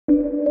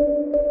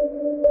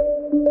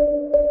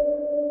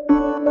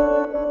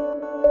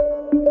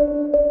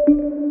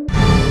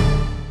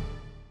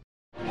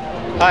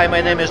Hi, my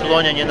name is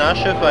Lonya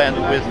Ninashev. I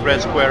am with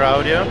Red Square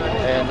Audio,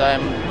 and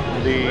I'm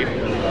the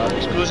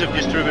exclusive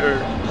distributor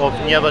of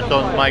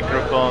Nevaton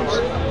microphones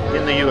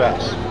in the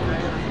US.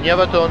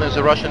 Nevaton is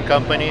a Russian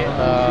company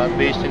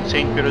based in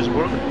St.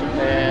 Petersburg,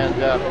 and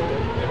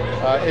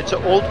it's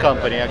an old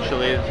company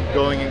actually.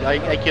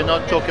 I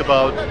cannot talk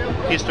about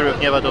history of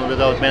Nevaton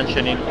without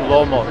mentioning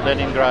LOMO,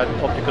 Leningrad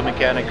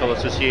Optico-Mechanical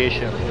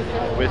Association,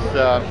 with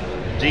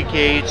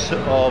decades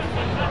of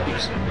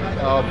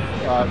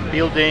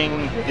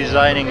building,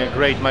 designing a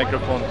great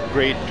microphone,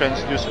 great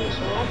transducers.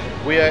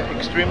 We are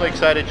extremely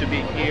excited to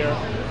be here,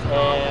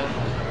 and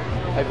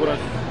I want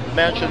to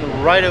mention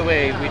right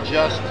away we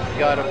just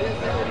got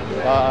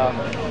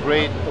a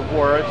great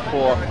award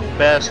for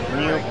Best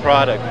New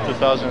Product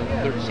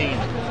 2013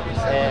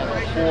 and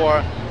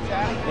for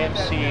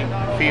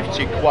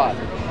MC50 Quad.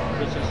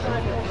 This is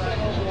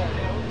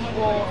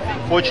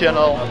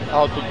 4-channel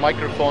output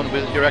microphone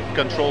with direct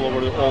control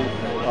over all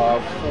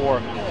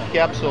 4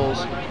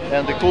 capsules,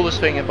 and the coolest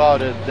thing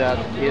about it that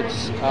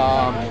it's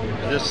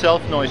the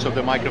self noise of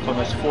the microphone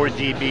is 4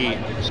 dB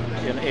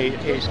in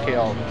A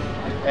scale,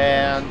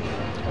 and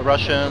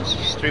Russians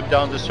stripped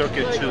down the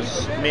circuit to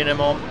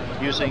minimum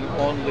using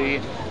only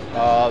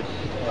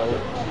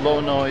low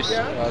noise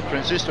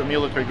transistor,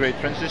 military grade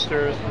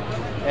transistors,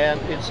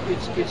 and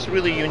it's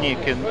really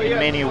unique in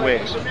many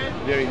ways.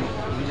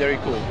 Very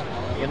cool.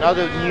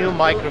 Another new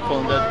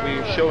microphone that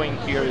we're showing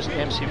here is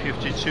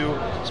MC52,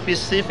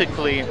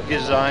 specifically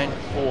designed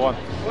for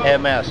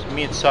MS,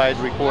 mid-side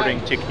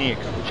recording technique,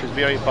 which is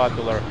very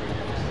popular.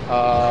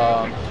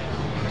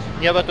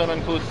 Nevaton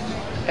includes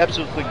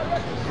absolutely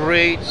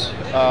great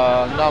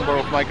number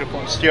of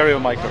microphones, stereo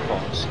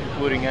microphones,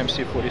 including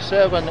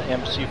MC47,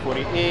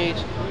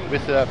 MC48,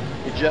 with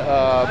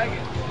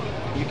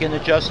you can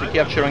adjust the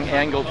capturing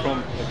angle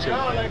from, let's say,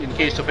 in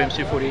case of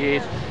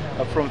MC48,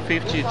 from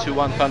 50 to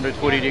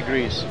 140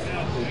 degrees,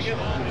 which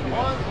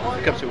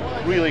becomes a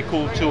really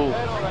cool tool.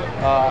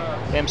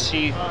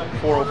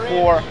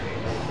 MC404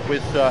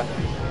 with,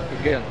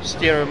 again,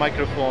 stereo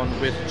microphone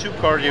with 2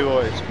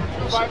 cardioids,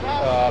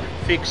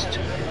 fixed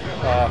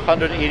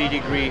 180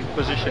 degree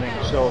positioning.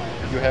 So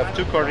you have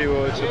 2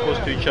 cardioids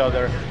opposed to each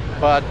other.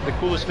 But the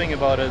coolest thing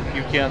about it,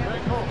 you can,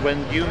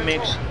 when you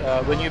mix,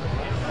 when you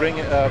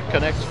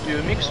connect to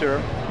a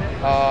mixer,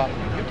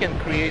 you can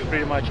create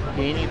pretty much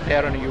any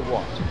pattern you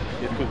want.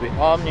 It could be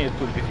Omni, it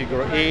could be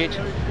figure 8,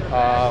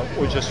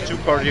 or just 2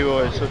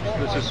 cardioids. So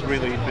this is a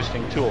really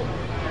interesting tool.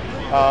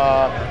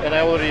 And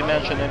I already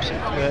mentioned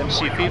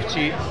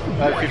MC52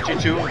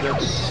 that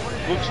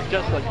looks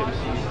just like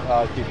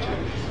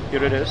MC50.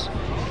 Here it is.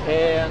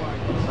 And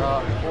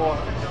for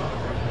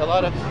a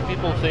lot of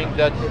people think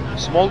that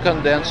small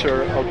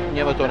condenser of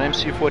Nevaton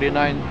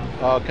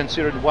MC49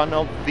 considered one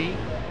of the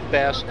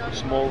best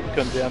small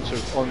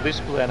condensers on this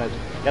planet,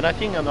 and I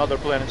think on other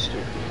planets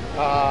too.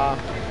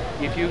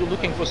 If you're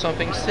looking for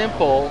something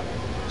simple,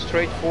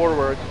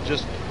 straightforward,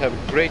 just have a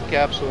great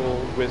capsule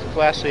with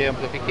Class A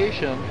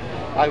amplification,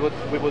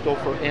 we would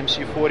offer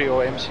MC40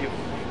 or MC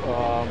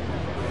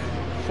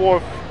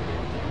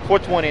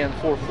 420 and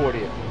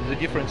 440. The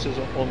difference is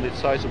on the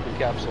size of the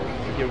capsule.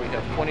 Here we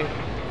have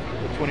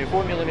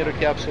 24 millimeter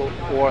capsule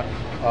or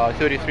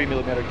 33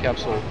 millimeter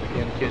capsule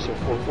in case of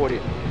 440.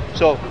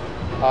 So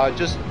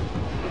just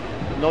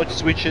no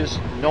switches,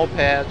 no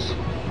pads,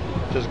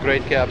 just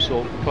great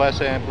capsule,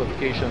 Class A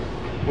amplification,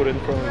 put in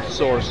front of the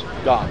source,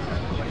 done.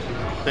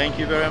 Thank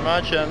you very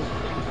much, and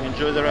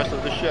enjoy the rest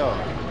of the show.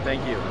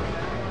 Thank you.